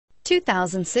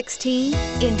2016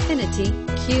 Infiniti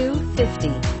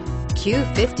Q50.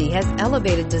 Q50 has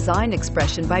elevated design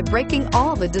expression by breaking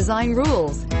all the design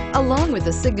rules. Along with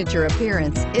the signature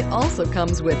appearance, it also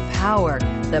comes with power.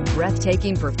 The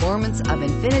breathtaking performance of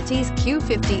Infiniti's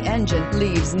Q50 engine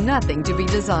leaves nothing to be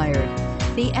desired.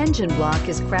 The engine block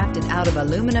is crafted out of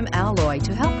aluminum alloy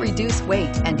to help reduce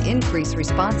weight and increase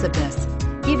responsiveness,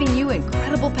 giving you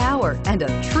incredible power and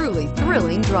a truly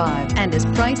thrilling drive, and is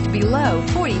priced below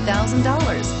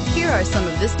 $40,000. Here are some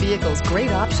of this vehicle's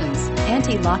great options: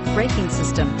 anti-lock braking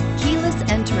system, keyless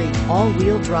entry,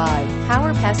 all-wheel drive,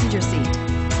 power passenger seat,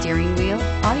 steering wheel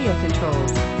audio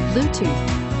controls,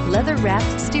 Bluetooth,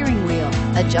 leather-wrapped steering wheel,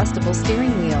 adjustable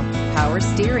steering wheel, power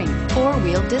steering,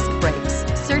 four-wheel disc brakes.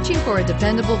 Searching for a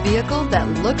dependable vehicle that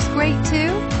looks great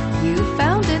too? You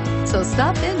found it, so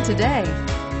stop in today.